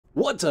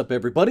What's up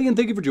everybody, and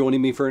thank you for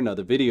joining me for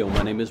another video.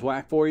 My name is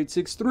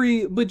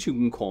Whack4863, but you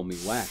can call me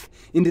Whack.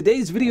 In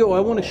today's video, I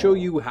want to show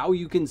you how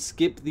you can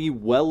skip the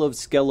Well of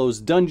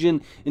Skelos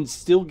dungeon and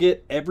still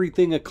get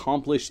everything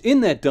accomplished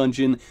in that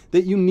dungeon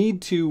that you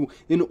need to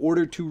in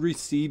order to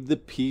receive the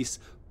piece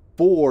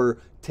for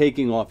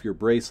taking off your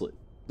bracelet.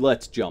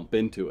 Let's jump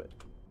into it.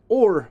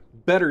 Or,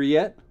 better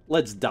yet,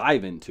 let's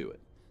dive into it.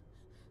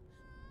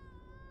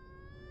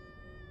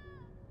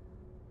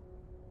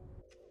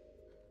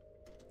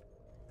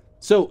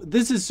 So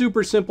this is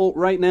super simple.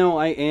 Right now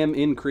I am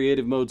in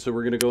creative mode, so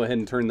we're going to go ahead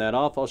and turn that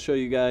off. I'll show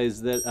you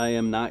guys that I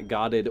am not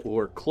godded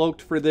or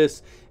cloaked for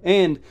this.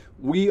 And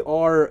we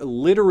are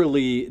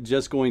literally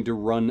just going to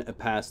run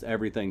past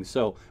everything.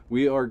 So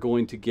we are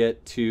going to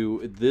get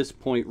to this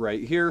point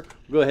right here.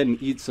 Go ahead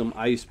and eat some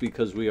ice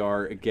because we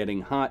are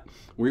getting hot.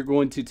 We're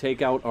going to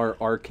take out our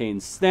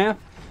arcane staff.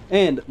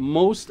 And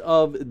most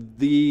of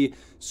the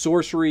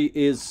sorcery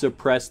is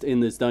suppressed in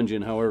this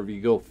dungeon. However, if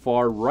you go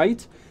far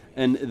right,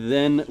 and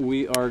then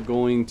we are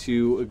going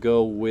to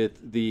go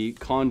with the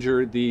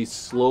conjure the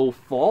slow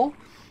fall,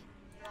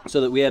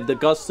 so that we have the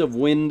gusts of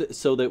wind,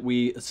 so that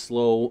we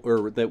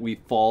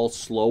fall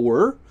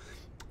slower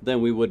than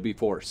we would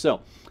before.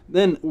 So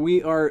then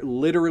we are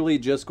literally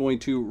just going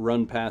to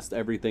run past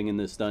everything in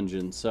this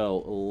dungeon. So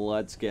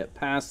let's get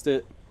past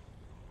it.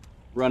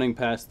 Running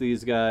past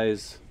these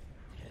guys.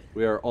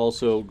 We are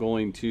also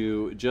going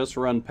to just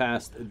run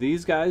past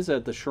these guys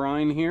at the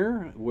shrine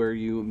here, where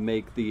you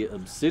make the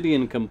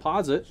obsidian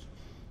composite.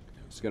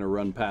 Just going to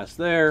run past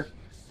there.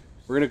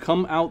 We're going to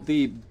come out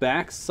the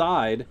back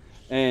side,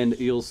 and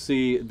you'll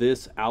see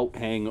this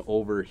outhang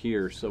over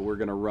here. So we're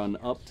going to run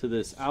up to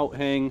this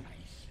outhang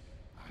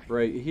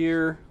right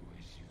here.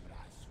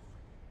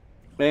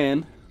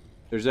 And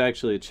there's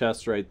actually a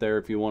chest right there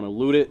if you want to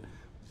loot it.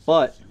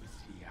 But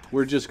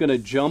we're just going to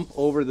jump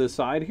over the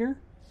side here.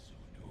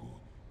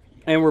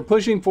 And we're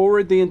pushing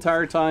forward the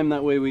entire time.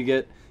 That way we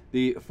get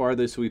the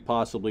farthest we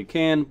possibly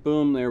can.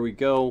 Boom, there we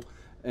go.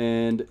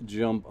 And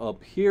jump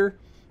up here.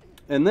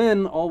 And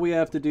then all we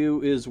have to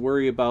do is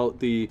worry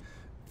about the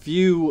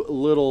few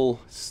little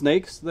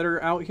snakes that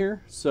are out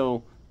here.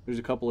 So there's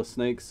a couple of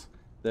snakes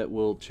that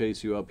will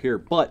chase you up here.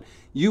 But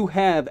you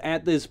have,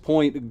 at this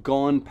point,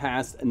 gone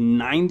past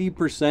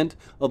 90%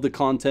 of the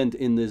content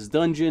in this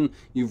dungeon.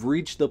 You've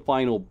reached the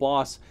final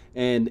boss,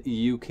 and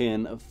you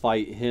can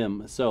fight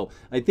him. So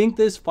I think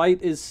this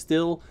fight is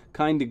still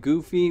kind of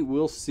goofy.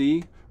 We'll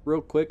see.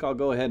 Real quick, I'll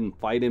go ahead and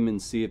fight him and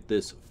see if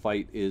this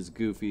fight is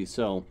goofy.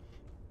 So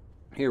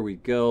here we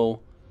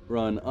go.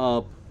 Run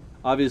up.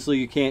 Obviously,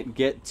 you can't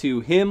get to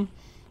him.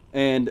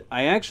 And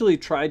I actually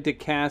tried to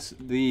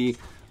cast the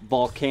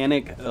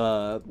volcanic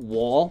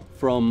wall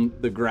from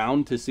the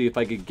ground to see if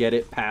I could get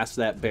it past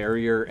that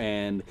barrier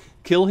and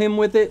kill him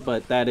with it,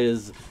 but that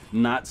is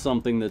not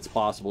something that's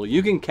possible.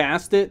 You can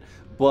cast it,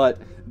 but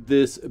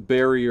this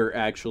barrier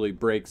actually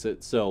breaks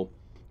it, so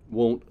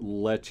won't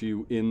let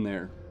you in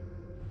there.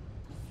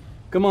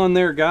 Come on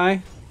there,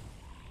 guy.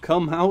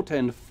 Come out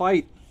and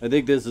fight. I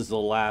think this is the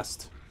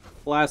last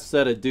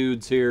set of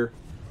dudes here.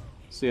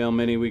 See how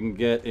many we can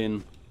get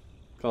in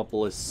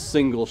couple of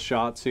single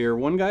shots here.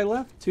 One guy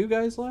left? Two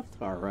guys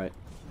left? Alright.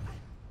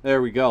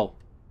 There we go.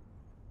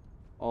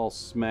 All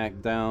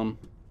smacked down.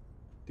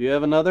 Do you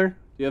have another? Do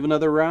you have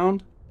another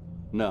round?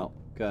 No.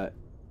 Okay.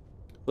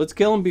 Let's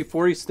kill him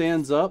before he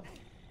stands up.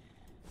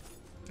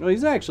 Oh,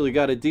 he's actually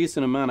got a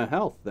decent amount of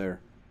health there.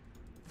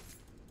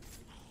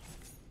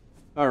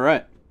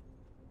 Alright.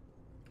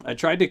 I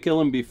tried to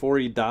kill him before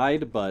he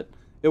died, but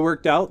it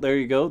worked out. There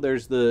you go.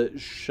 There's the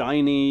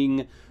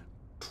shining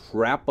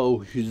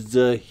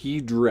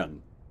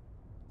trapezohedron.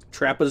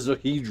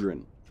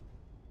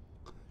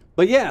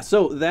 But yeah,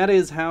 so that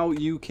is how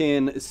you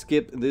can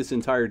skip this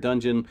entire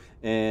dungeon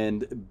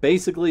and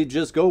basically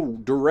just go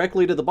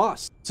directly to the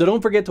boss. So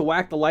don't forget to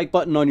whack the like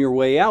button on your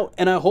way out,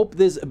 and I hope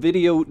this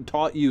video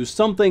taught you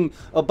something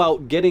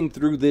about getting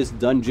through this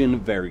dungeon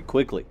very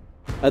quickly.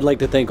 I'd like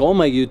to thank all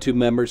my YouTube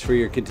members for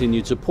your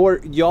continued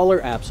support. Y'all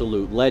are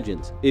absolute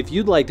legends. If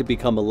you'd like to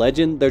become a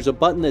legend, there's a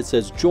button that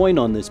says join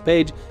on this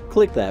page.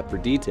 Click that for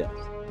details.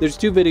 There's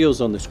 2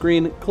 videos on the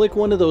screen. Click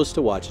one of those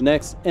to watch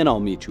next, and I'll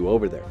meet you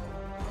over there.